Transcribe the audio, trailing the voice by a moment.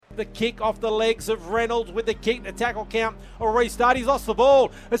The kick off the legs of Reynolds with the kick. The tackle count or restart. He's lost the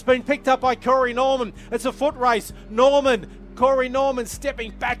ball. It's been picked up by Corey Norman. It's a foot race. Corey Norman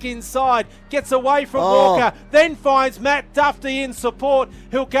stepping back inside. Gets away from Walker. Then finds Matt Duffy in support.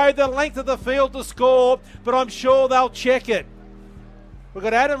 He'll go the length of the field to score, but I'm sure they'll check it. We've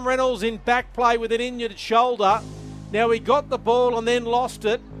got Adam Reynolds in back play with an injured shoulder. Now he got the ball and then lost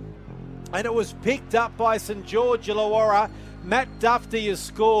it. And it was picked up by St George Illawarra. Matt Duffy has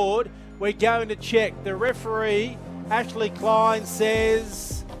scored. We're going to check. The referee, Ashley Klein,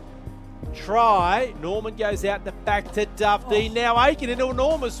 says try. Norman goes out the back to Duffy. Now Aiken into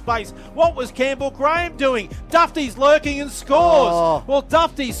enormous space. What was Campbell Graham doing? Duffy's lurking and scores. Well,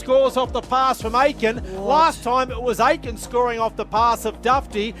 Duffy scores off the pass from Aiken. Last time it was Aiken scoring off the pass of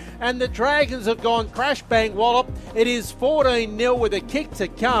Duffy, and the Dragons have gone crash bang wallop. It is 14-0 with a kick to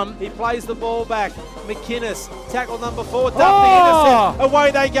come. He plays the ball back. McInnes, tackle number 4. Duffy intercept.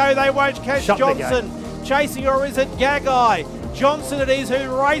 Away they go. They won't catch Johnson. Chasing, or is it Gagai? Johnson it is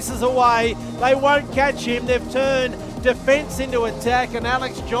who races away. They won't catch him. They've turned defence into attack, and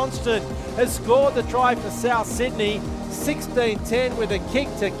Alex Johnston has scored the try for South Sydney. 16-10 with a kick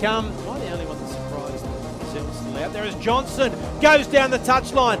to come. Am I the only one that's surprised that Silver's still out there? As Johnson goes down the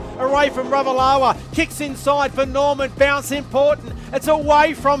touchline, away from Ravalawa, kicks inside for Norman, bounce important. It's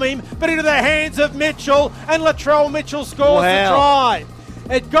away from him, but into the hands of Mitchell, and Latrell Mitchell scores the try.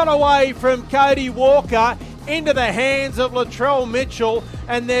 It got away from Cody Walker into the hands of Latrell Mitchell,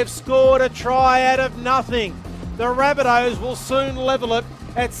 and they've scored a try out of nothing. The Rabbitohs will soon level it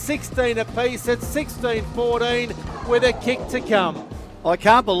at 16 apiece at 16-14 with a kick to come. I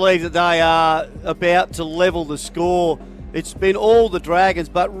can't believe that they are about to level the score. It's been all the Dragons,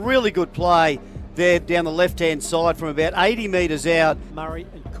 but really good play there down the left-hand side from about 80 metres out. Murray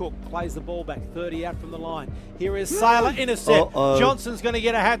and Cook plays the ball back, 30 out from the line. Here is Saylor, intercept. Johnson's going to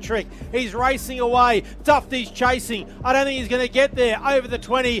get a hat-trick. He's racing away. Duffy's chasing. I don't think he's going to get there. Over the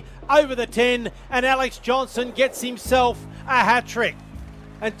 20, over the 10, and Alex Johnson gets himself a hat-trick.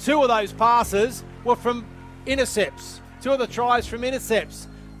 And 2 of those passes were from intercepts. 2 of the tries from intercepts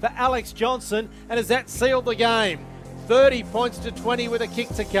for Alex Johnson, and has that sealed the game? 30 points to 20 with a kick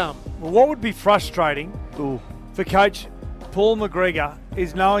to come. Well, what would be frustrating for coach Paul McGregor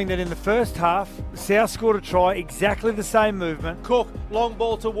is knowing that in the first half, South scored a try, exactly the same movement. Cook, long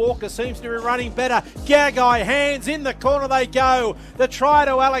ball to Walker, seems to be running better. Gagai, hands in the corner they go. The try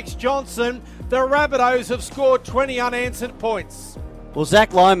to Alex Johnson. The Rabbitohs have scored 20 unanswered points. Well,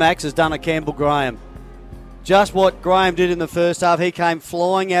 Zach Lomax has done a Campbell Graham. Just what Graham did in the first half. He came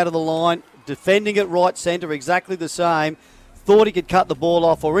flying out of the line, defending at right centre, exactly the same. Thought he could cut the ball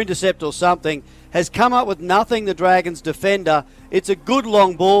off or intercept or something. Has come up with nothing, the Dragons defender. It's a good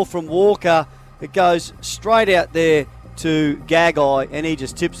long ball from Walker. It goes straight out there to Gagai, and he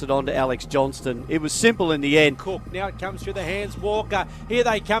just tips it on to Alex Johnston. It was simple in the end. Cook, now it comes through the hands, Walker. Here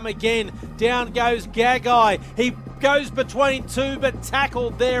they come again. Down goes Gagai. He goes between 2, but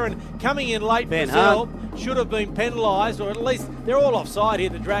tackled there, and coming in late, Ben Brazil Hunt should have been penalised, or at least they're all offside here,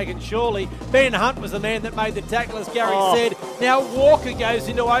 the Dragons, surely. Ben Hunt was the man that made the tackle, as Gary said. Now Walker goes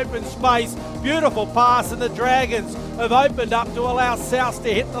into open space. Beautiful pass, and the Dragons have opened up to allow South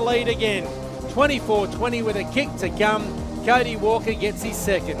to hit the lead again. 24-20 with a kick to come. Cody Walker gets his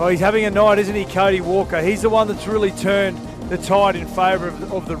second. Oh, he's having a night, isn't he, Cody Walker? He's the one that's really turned the tide in favour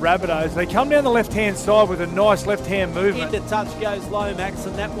of the Rabbitohs. They come down the left-hand side with a nice left-hand movement. Into touch goes Lomax,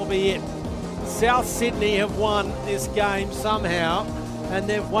 and that will be it. South Sydney have won this game somehow, and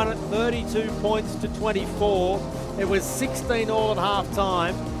they've won it 32 points to 24. It was 16 all at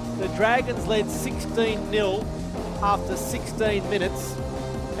half-time. The Dragons led 16-0 after 16 minutes,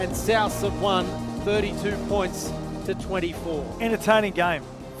 and Souths have won 32 points to 24. Entertaining game.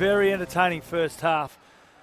 Very entertaining first half.